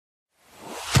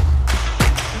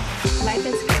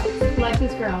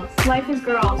girls. Life is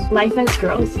girls. Life as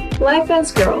girls. Life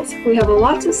as girls. We have a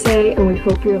lot to say and we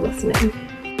hope you're listening.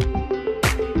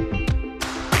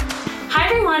 Hi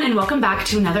everyone and welcome back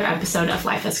to another episode of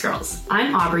Life as Girls.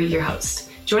 I'm Aubrey, your host.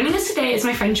 Joining us today is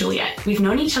my friend Juliette. We've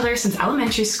known each other since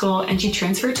elementary school and she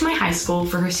transferred to my high school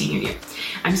for her senior year.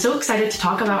 I'm so excited to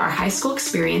talk about our high school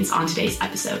experience on today's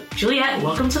episode. Juliette,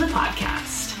 welcome to the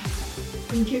podcast.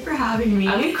 Thank you for having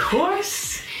me. Of course.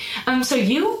 So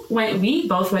we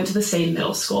both went to the same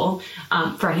middle school,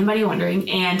 for anybody wondering,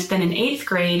 and then in 8th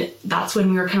grade, that's when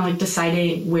we were kind of like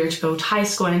deciding where to go to high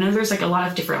school. And I know there's like a lot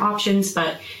of different options,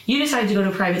 but you decided to go to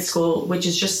a private school, which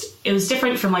is it was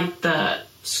different from like the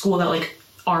school that like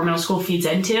our middle school feeds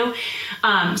into.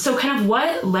 So kind of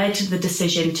what led to the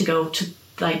decision to go to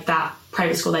like that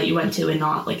private school that you went to and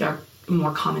not like our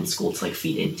more common school to like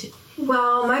feed into?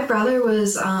 Well, my brother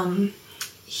was,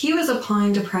 he was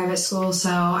applying to private school, so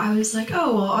I was like,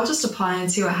 oh, well, I'll just apply and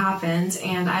see what happens.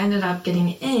 And I ended up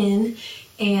getting in,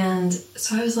 and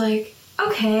so I was like,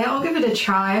 okay, I'll give it a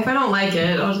try. If I don't like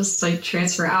it, I'll just like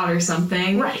transfer out or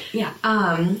something. Right, yeah.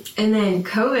 And then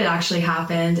COVID actually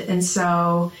happened, and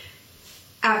so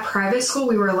at private school,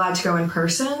 we were allowed to go in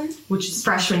person, which is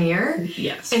freshman year.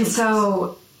 Yes. And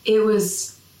so I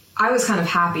was kind of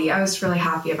happy. I was really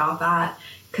happy about that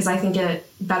because I think it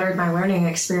bettered my learning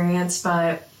experience.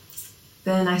 But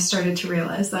then I started to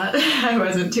realize that I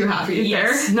wasn't too happy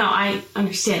yes. there. No, I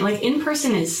understand. Like in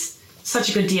person is such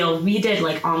a good deal. We did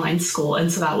like online school, and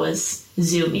so that was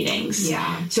Zoom meetings.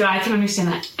 Yeah. So I can understand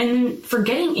that. And then for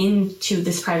getting into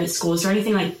this private school, is there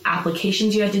anything like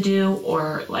applications you had to do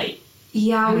or like?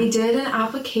 Yeah, we did an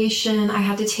application. I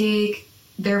had to take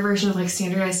their version of like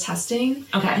standardized testing.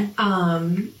 Okay.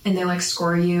 And they like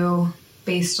score you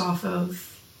based off of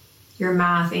your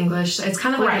math, English. It's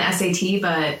kind of like an SAT,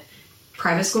 but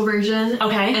private school version.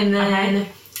 Okay. And then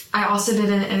I also did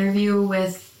an interview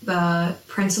with the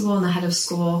principal and the head of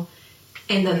school,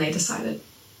 and then they decided.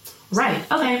 Right.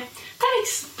 Okay.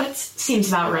 That seems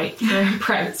about right for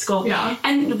private school. Yeah.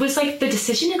 And was like the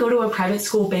decision to go to a private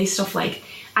school based off like,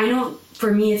 I know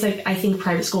for me, it's like, I think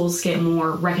private schools get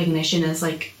more recognition as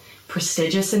like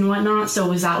prestigious and whatnot. So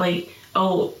was that like,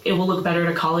 oh, it will look better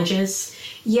to colleges?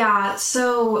 Yeah.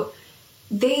 So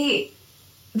they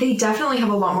definitely have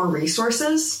a lot more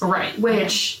resources. Right.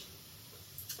 Which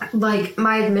like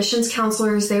my admissions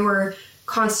counselors, they were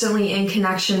constantly in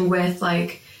connection with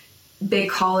like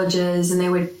big colleges,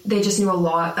 and they just knew a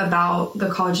lot about the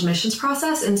college admissions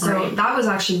process. And so that was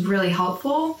actually really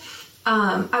helpful.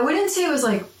 I wouldn't say it was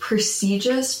like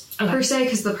prestigious per se,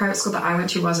 because the private school that I went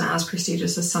to wasn't as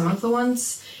prestigious as some of the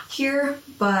ones here,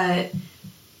 but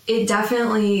it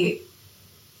definitely,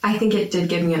 I think it did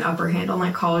give me an upper hand on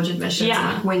like college admissions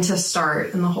and like when to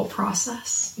start in the whole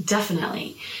process.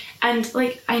 Definitely. And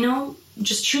like, I know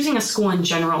just choosing a school in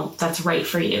general that's right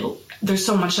for you, there's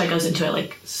so much that goes into it,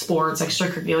 like sports,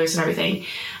 extracurriculars and everything.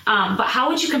 But how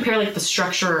would you compare like the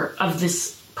structure of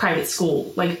this private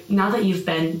school, like now that you've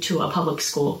been to a public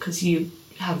school, because you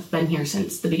have been here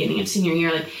since the beginning of senior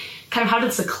year, like kind of how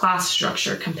does the class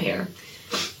structure compare?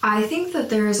 I think that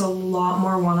there is a lot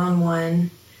more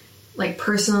one-on-one like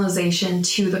personalization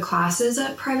to the classes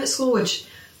at private school, which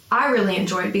I really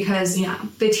enjoyed because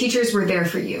the teachers were there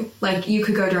for you. Like you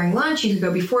could go during lunch, you could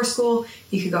go before school,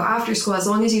 you could go after school. As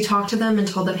long as you talked to them and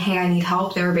told them, hey, I need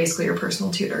help, they were basically your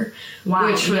personal tutor. Wow.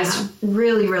 Which was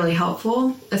really, really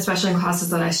helpful, especially in classes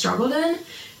that I struggled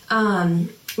in.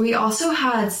 We also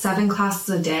had 7 classes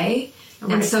a day.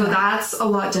 Right. And so that's a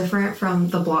lot different from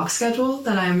the block schedule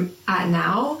that I'm at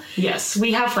now. Yes,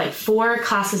 we have like 4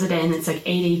 classes a day, and it's like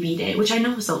 8A, B day, which I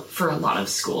know is for a lot of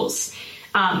schools.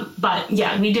 But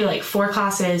yeah, we do like 4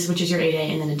 classes, which is your A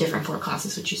day, and then a different 4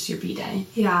 classes, which is your B day.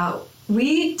 Yeah,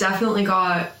 we definitely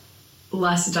got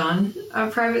less done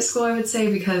at private school, I would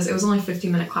say, because it was only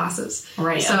 50-minute classes.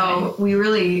 Right. So we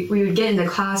would get into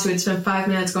class, we would spend 5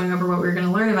 minutes going over what we were going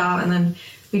to learn about, and then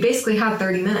we basically had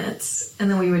 30 minutes, and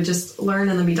then we would just learn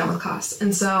and then be done with class.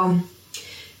 And so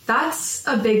that's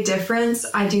a big difference.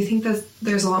 I do think that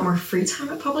there's a lot more free time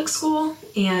at public school,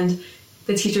 and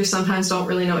the teachers sometimes don't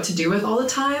really know what to do with all the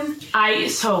time. I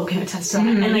so can attest to that.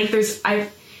 And like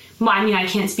I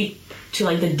can't speak to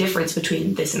like the difference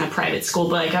between this and a private school,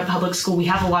 but like at public school, we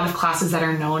have a lot of classes that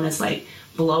are known as like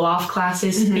blow off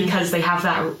classes because they have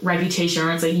that reputation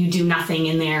where it's like you do nothing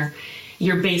in there.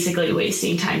 You're basically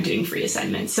wasting time doing free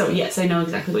assignments. So yes, I know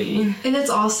exactly what you mean. And it's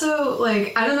also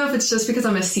like, I don't know if it's just because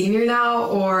I'm a senior now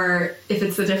or if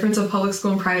it's the difference of public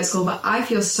school and private school, but I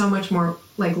feel so much more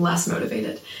like less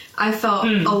motivated. I felt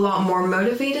a lot more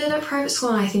motivated at private school,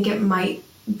 and I think it might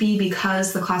be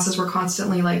because the classes were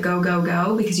constantly like go, go,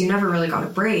 go, because you never really got a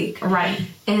break. Right.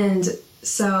 And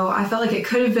So I felt like it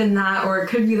could have been that, or it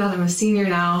could be that I'm a senior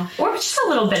now. Or just a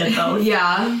little bit of both.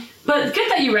 Yeah. But good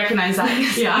that you recognize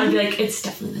that. Yeah. I'd be like, it's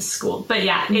definitely this school. But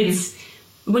yeah, it's,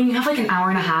 when you have like an hour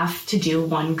and a half to do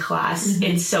one class,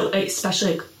 it's so,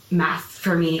 especially like math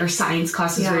for me, or science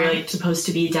classes where you're like supposed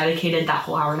to be dedicated that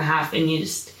whole hour and a half, and you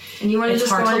want to just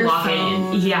hard go on to your lock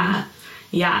phone. in.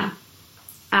 Yeah.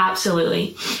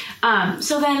 Absolutely.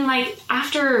 So then, like,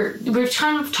 after we've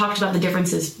kind of talked about the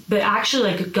differences, but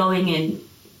actually, like, going and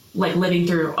like living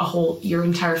through your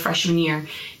entire freshman year,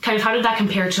 kind of how did that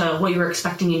compare to what you were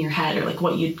expecting in your head, or like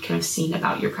what you'd kind of seen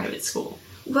about your private school?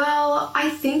 Well, I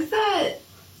think that,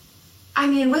 I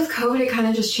mean, with COVID, it kind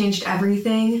of just changed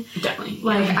everything. Definitely.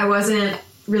 Like, I wasn't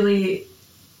really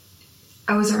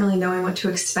knowing what to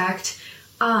expect.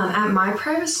 At my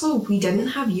private school, we didn't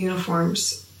have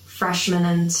uniforms freshman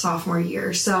and sophomore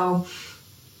year. So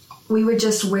we would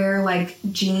just wear like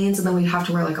jeans, and then we'd have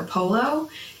to wear like a polo.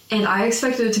 And I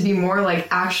expected it to be more like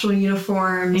actual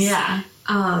uniforms. Yeah.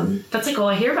 That's like all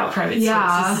I hear about private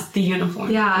schools is the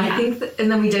uniform. Yeah, I think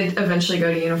and then we did eventually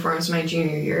go to uniforms my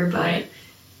junior year, but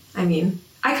I mean,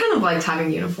 I kind of liked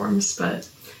having uniforms, but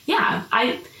yeah,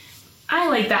 I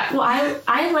like that. Well,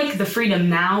 I like the freedom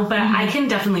now, but I can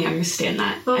definitely understand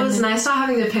that. Well, it was nice not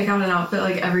having to pick out an outfit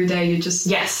like every day. You just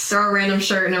throw a random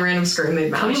shirt and a random skirt and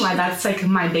they'd match. Tell me why that's like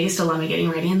my biggest dilemma getting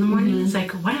ready in the morning. It's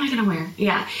like, what am I going to wear?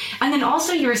 Yeah. And then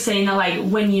also you were saying that like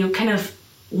when you kind of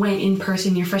went in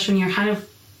person your freshman year,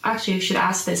 actually I should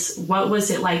ask this, what was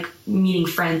it like meeting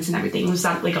friends and everything? Was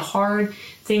that like a hard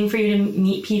thing for you to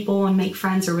meet people and make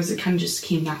friends, or was it kind of just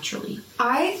came naturally?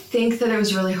 I think that it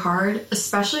was really hard,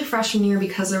 especially freshman year,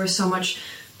 because there was so much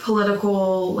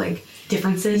political like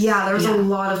differences. Yeah, there was a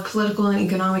lot of political and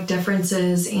economic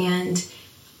differences, and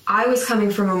I was coming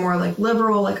from a more like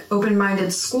liberal, like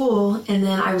open-minded school, and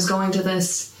then I was going to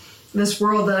this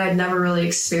world that I'd never really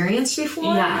experienced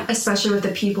before, especially with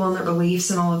the people and their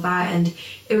beliefs and all of that. And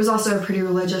it was also a pretty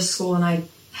religious school, and I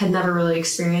had never really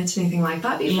experienced anything like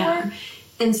that before. Yeah.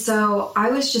 And so I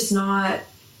was just not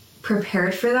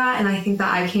prepared for that. And I think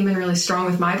that I came in really strong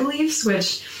with my beliefs,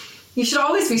 which you should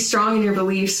always be strong in your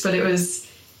beliefs, but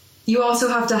you also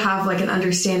have to have like an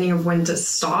understanding of when to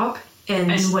stop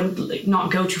and when like,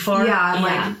 not go too far. Yeah.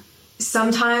 Like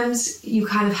sometimes you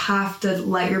kind of have to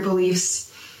let your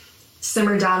beliefs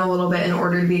simmer down a little bit in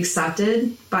order to be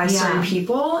accepted by certain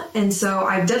people. And so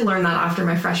I did learn that after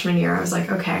my freshman year. I was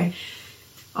like, okay,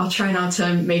 I'll try not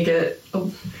to make it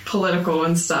political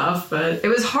and stuff, but it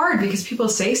was hard because people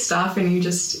say stuff and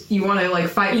you want to like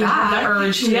fight back. Have the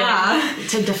urge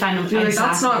to defend them. Exactly. Like,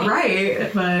 that's not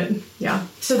right, but yeah.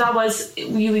 So that was,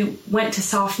 we went to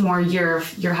sophomore year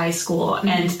of your high school,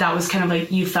 and that was kind of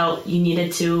like you felt you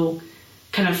needed to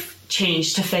kind of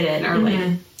change to fit in, or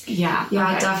like, yeah,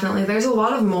 definitely. There's a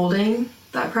lot of molding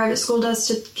that private school does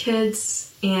to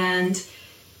kids, and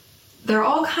they're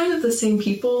all kind of the same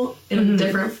people in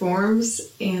different forms.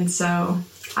 And so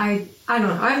I don't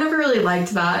know. I've never really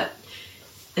liked that.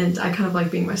 And I kind of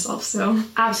like being myself, so.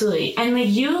 Absolutely. And like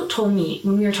you told me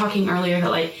when we were talking earlier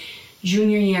that like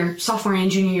junior year, sophomore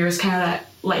and junior year is kind of that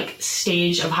like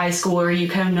stage of high school where you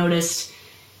kind of noticed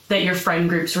that your friend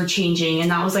groups were changing,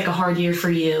 and that was like a hard year for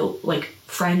you, like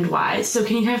friend wise. So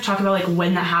can you kind of talk about like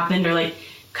when that happened, or like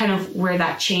kind of where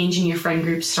that change in your friend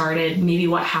group started, maybe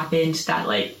what happened that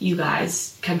like you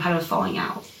guys kind of had a falling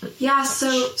out? Yeah,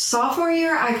 so sophomore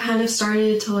year I kind of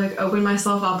started to like open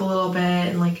myself up a little bit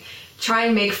and like try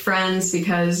and make friends,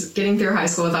 because getting through high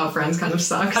school without friends kind of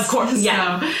sucks. Of course,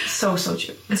 yeah. So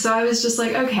true. So I was just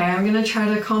like, okay, I'm going to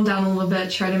try to calm down a little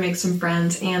bit, try to make some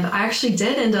friends. And I actually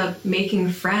did end up making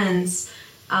friends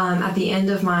at the end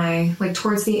of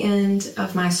towards the end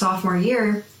of my sophomore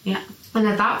year. Yeah. And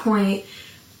at that point,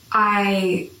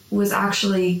 I was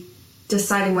actually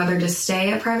deciding whether to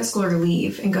stay at private school or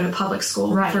leave and go to public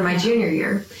school for my junior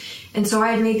year. And so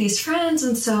I had made these friends,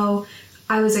 and so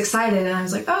I was excited, and I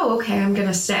was like, oh, okay, I'm going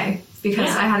to stay,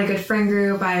 because I had a good friend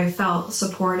group, I felt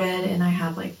supported, and I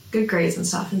had like good grades and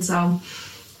stuff. And so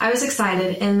I was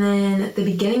excited. And then at the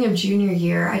beginning of junior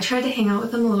year, I tried to hang out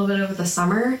with them a little bit over the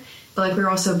summer, but like we were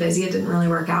all so busy, it didn't really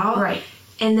work out. Right.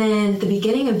 And then the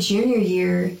beginning of junior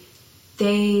year,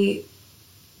 they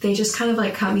just kind of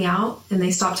like cut me out, and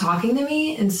they stopped talking to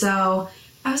me. And so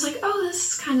I was like, oh,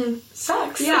 this kind of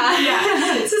sucks.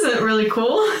 Yeah. This isn't really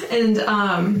cool. And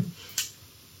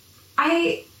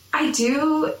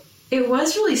it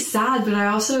was really sad, but I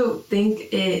also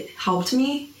think it helped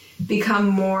me become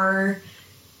more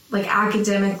like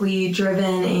academically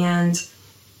driven and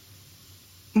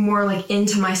more like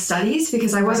into my studies,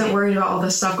 because I wasn't worried about all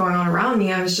the stuff going on around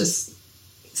me. I was just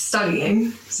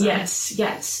studying. So.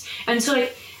 Yes. And so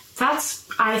like, that's,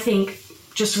 I think,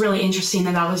 just really interesting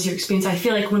that was your experience. I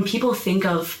feel like when people think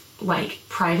of like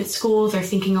private schools, they're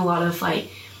thinking a lot of like,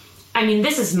 I mean,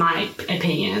 this is my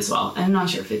opinion as well. I'm not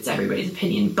sure if it's everybody's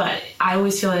opinion, but I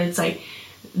always feel that it's like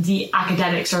the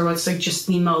academics are what's like just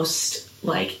the most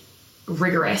like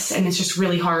rigorous, and it's just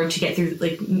really hard to get through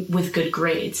like with good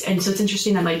grades. And so it's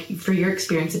interesting that like for your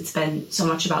experience, it's been so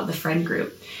much about the friend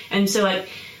group. And so like,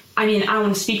 I mean, I don't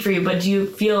want to speak for you, but do you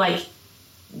feel like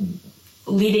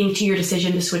leading to your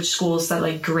decision to switch schools that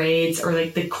like grades or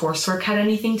like the coursework had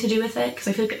anything to do with it? Because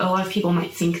I feel like a lot of people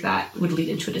might think that would lead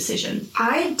into a decision.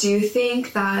 I do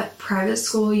think that private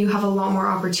school, you have a lot more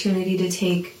opportunity to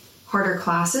take harder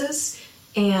classes,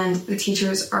 and the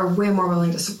teachers are way more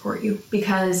willing to support you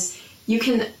because you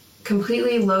can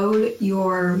completely load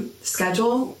your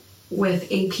schedule with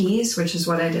APs, which is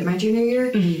what I did my junior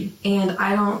year. Mm-hmm. And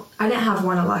I didn't have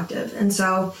one elective. And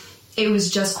so it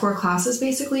was just core classes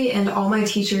basically. And all my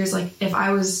teachers, like if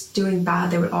I was doing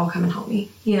bad, they would all come and help me,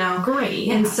 you know? Great.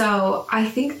 Yeah. And so I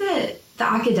think that the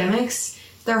academics,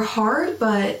 they're hard,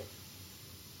 but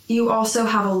you also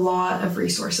have a lot of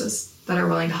resources that are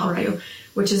willing to help you,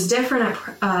 which is different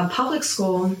at public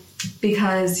school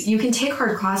because you can take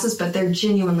hard classes, but they're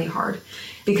genuinely hard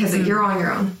because you're on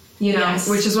your own. You know, yes.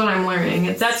 Which is what I'm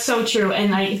learning. That's so true.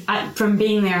 And I from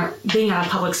being at a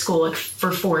public school like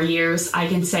for 4 years, I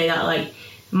can say that like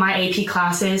my AP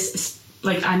classes,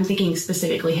 like I'm thinking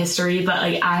specifically history, but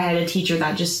like I had a teacher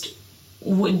that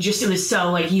it was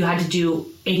so like you had to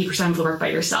do 80% of the work by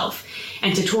yourself.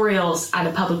 And tutorials at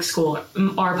our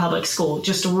public school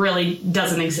just really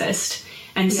doesn't exist.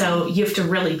 And so you have to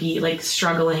really be like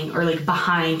struggling or like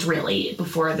behind really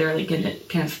before they're like going to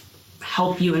kind of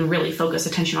help you and really focus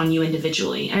attention on you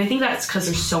individually. And I think that's because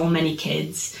there's so many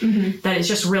kids that it's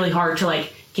just really hard to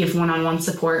like give one-on-one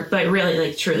support. But really,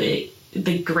 like truly,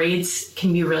 the grades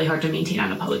can be really hard to maintain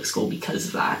at a public school because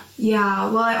of that. Yeah,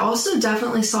 well, I also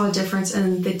definitely saw a difference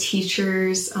in the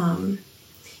teachers and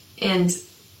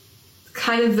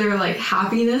kind of their like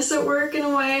happiness at work in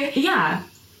a way. Yeah.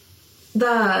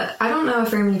 I don't know if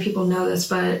very many people know this,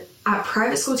 but at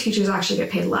private school, teachers actually get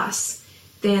paid less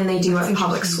than they do at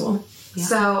public school. Yeah.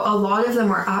 So a lot of them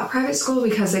were at private school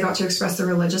because they got to express their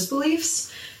religious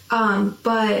beliefs.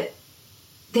 But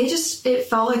it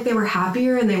felt like they were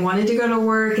happier and they wanted to go to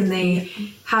work and they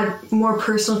had more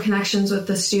personal connections with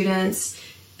the students.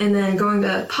 And then going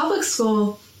to public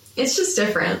school, it's just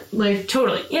different. Like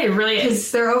totally. Yeah, it really is.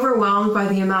 Because they're overwhelmed by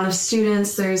the amount of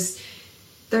students.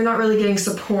 They're not really getting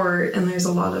support, and there's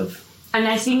a lot of... And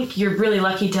I think you're really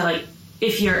lucky to, like,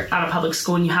 if you're at a public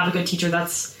school and you have a good teacher,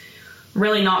 that's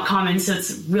really not common. So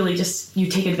it's really just, you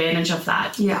take advantage of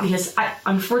that. Yeah. Because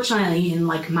unfortunately, in,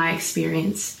 like, my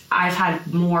experience, I've had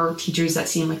more teachers that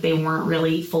seemed like they weren't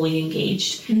really fully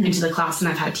engaged into the class, and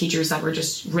I've had teachers that were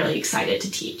just really excited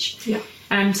to teach. Yeah.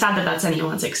 And I'm sad that that's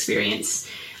anyone's experience.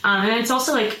 And it's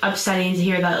also, like, upsetting to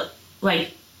hear that,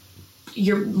 like,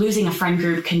 you're losing a friend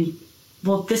group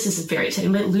well, this is very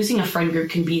exciting, but losing a friend group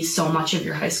can be so much of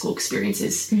your high school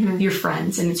experiences, your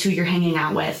friends, and it's who you're hanging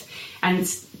out with, and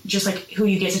it's just like who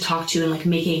you get to talk to and like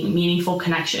making meaningful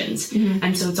connections.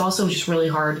 And so it's also just really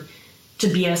hard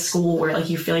to be at a school where like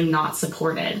you're feeling not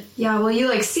supported. Yeah, well, you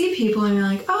like see people and you're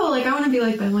like, oh, like I want to be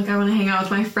like them, like I want to hang out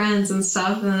with my friends and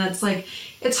stuff, and then it's like,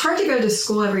 it's hard to go to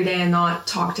school every day and not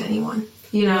talk to anyone,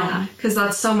 you know, because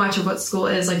that's so much of what school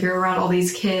is. Like you're around all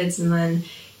these kids and then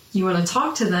you want to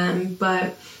talk to them.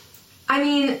 But I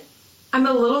mean, I'm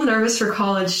a little nervous for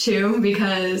college too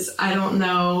because I don't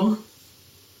know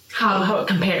how it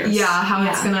compares. Yeah, how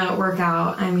it's gonna work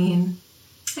out. I mean,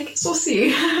 I guess we'll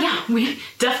see. Yeah, we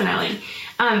definitely.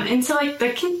 And so like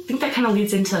I think that kind of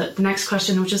leads into the next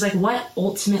question, which is like, what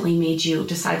ultimately made you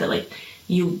decide that like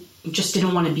you just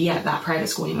didn't want to be at that private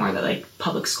school anymore, that like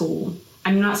public school,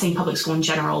 I'm not saying public school in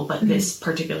general, but this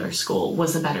particular school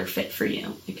was a better fit for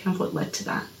you? Like kind of what led to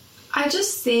that? I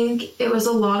just think it was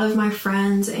a lot of my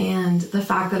friends and the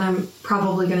fact that I'm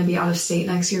probably going to be out of state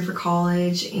next year for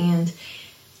college. And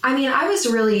I mean, I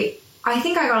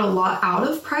think I got a lot out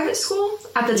of private school.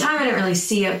 At the time, I didn't really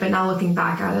see it, but now looking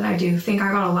back at it, I do think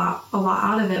I got a lot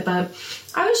out of it. But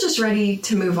I was just ready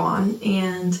to move on.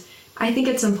 And I think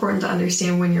it's important to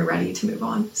understand when you're ready to move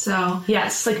on. So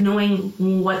yes, like knowing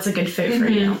what's a good fit for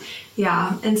you.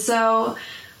 Yeah. And so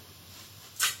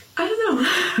I don't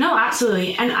know. No,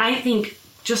 absolutely. And I think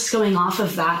just going off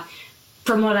of that,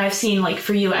 from what I've seen, like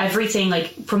for you, everything,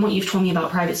 like from what you've told me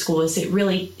about private school is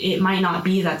it might not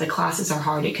be that the classes are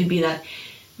hard. It could be that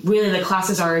really the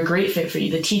classes are a great fit for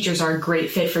you. The teachers are a great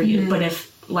fit for you. But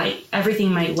if like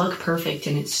everything might look perfect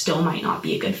and it still might not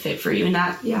be a good fit for you. And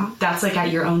that's like at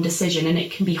your own decision, and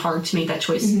it can be hard to make that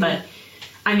choice. But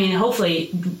I mean,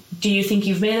 hopefully, do you think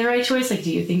you've made the right choice? Like,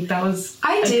 do you think that was...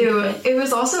 I do. It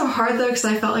was also hard, though, because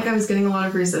I felt like I was getting a lot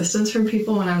of resistance from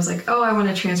people when I was like, oh, I want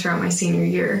to transfer out my senior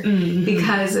year. Mm-hmm.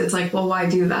 Because it's like, well, why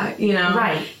do that, you know?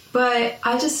 Right. But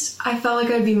I felt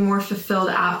like I'd be more fulfilled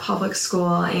at public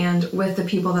school and with the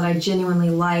people that I genuinely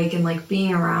like and like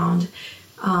being around.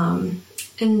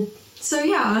 And so,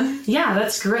 yeah. Yeah,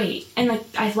 that's great. And like,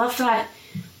 I love that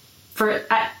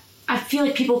I feel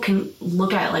like people can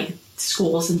look at like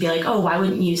schools and be like, oh, why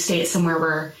wouldn't you stay at somewhere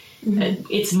where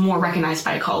it's more recognized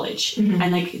by a college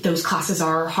and like those classes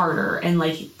are harder and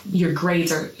like your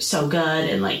grades are so good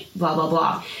and like blah, blah,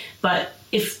 blah. But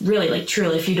if really, like,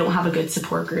 truly, if you don't have a good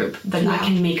support group, then that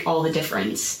can make all the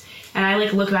difference. And I,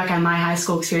 like, look back on my high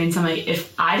school experience, I'm like,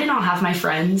 if I did not have my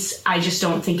friends, I just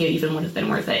don't think it even would have been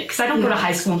worth it. Because I don't go to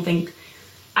high school and think,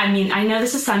 I mean, I know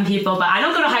this is some people, but I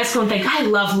don't go to high school and think, I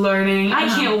love learning. I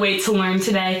can't wait to learn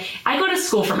today. I go to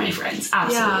school for my friends,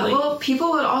 absolutely. Yeah, well,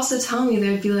 people would also tell me,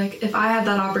 they'd be like, if I had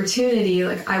that opportunity,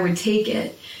 like, I would take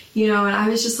it. You know, and I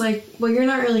was just like, well, you're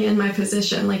not really in my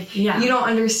position. Like, you don't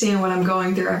understand what I'm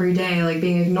going through every day, like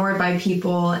being ignored by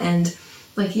people. And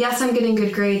like, yes, I'm getting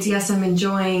good grades. Yes, I'm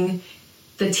enjoying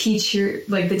the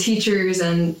teachers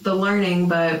and the learning.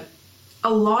 But a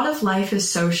lot of life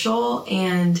is social.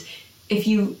 And I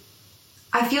feel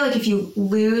like if you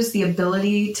lose the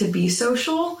ability to be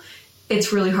social,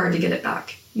 it's really hard to get it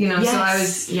back. You know, so I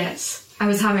was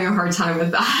having a hard time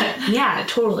with that. Yeah,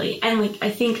 totally. And like,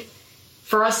 I think,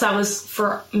 for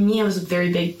me, it was a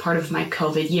very big part of my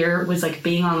COVID year was like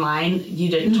being online. You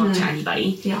didn't talk to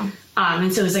anybody. Yeah.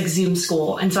 And so it was like Zoom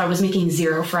school. And so I was making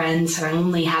zero friends. And I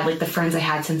only had like the friends I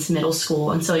had since middle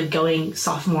school. And so like going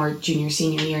sophomore, junior,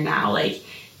 senior year now, like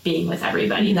being with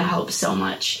everybody, that helps so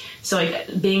much. So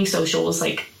like being social was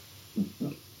like,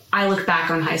 I look back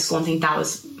on high school and think that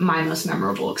was my most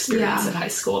memorable experience of high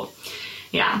school.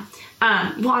 Yeah.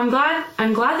 Well, I'm glad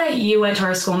that you went to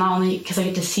our school, not only because I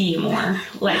get to see you more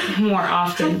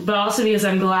often, but also because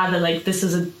I'm glad that like this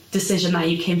is a decision that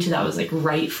you came to that was like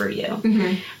right for you.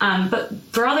 But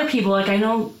for other people, like I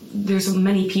know there's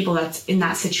many people that's in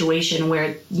that situation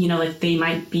where, you know, like they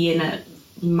might be in a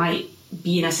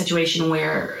situation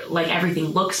where like everything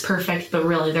looks perfect, but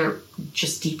really they're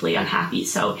just deeply unhappy.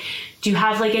 So do you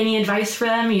have like any advice for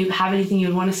them? You have anything you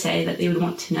would want to say that they would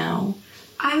want to know?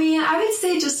 I mean, I would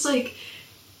say just, like,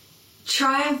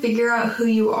 try and figure out who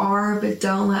you are, but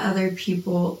don't let other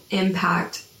people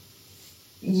impact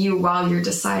you while you're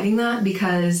deciding that,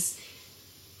 because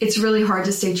it's really hard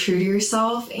to stay true to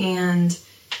yourself, and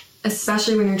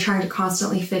especially when you're trying to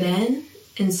constantly fit in.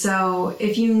 And so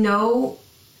if you know,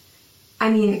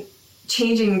 I mean,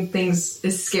 changing things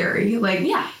is scary. Like,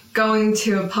 going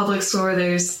to a public school where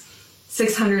there's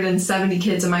 670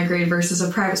 kids in my grade versus a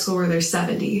private school where there's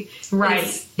 70.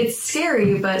 Right. It's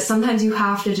scary, but sometimes you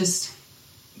have to just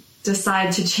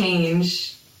decide to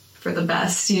change for the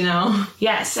best, you know?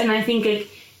 Yes, and I think like,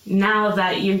 now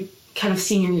that you're kind of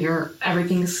senior year,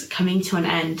 everything's coming to an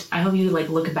end. I hope you like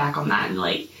look back on that and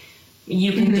like,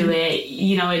 you can do it.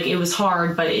 You know, it was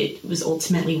hard, but it was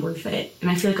ultimately worth it.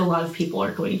 And I feel like a lot of people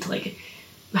are going to like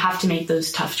have to make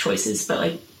those tough choices, but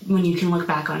like when you can look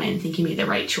back on it and think you made the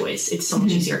right choice, it's so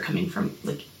much easier coming from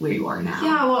like where you are now.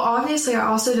 Yeah, well, obviously I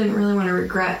also didn't really want to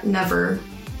regret never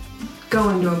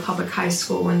going to a public high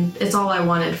school when it's all I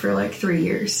wanted for like 3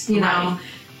 years, you know?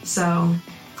 So,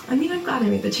 I mean, I'm glad I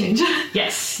made the change.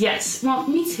 Yes. Well,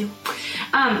 me too.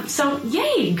 So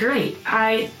yay, great.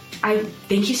 I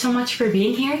thank you so much for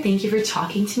being here. Thank you for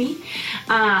talking to me.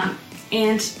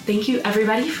 And thank you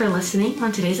everybody for listening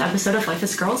on today's episode of Life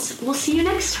as Girls. We'll see you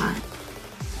next time.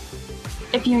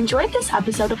 If you enjoyed this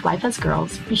episode of Life as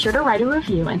Girls, be sure to write a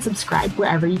review and subscribe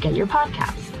wherever you get your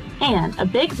podcasts. And a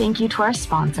big thank you to our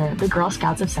sponsor, the Girl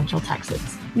Scouts of Central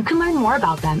Texas. You can learn more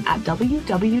about them at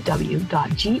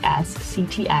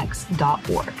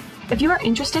www.gsctx.org. If you are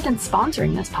interested in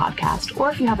sponsoring this podcast,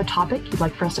 or if you have a topic you'd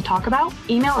like for us to talk about,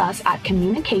 email us at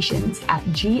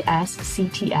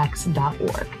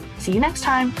communications@gsctx.org. See you next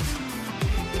time.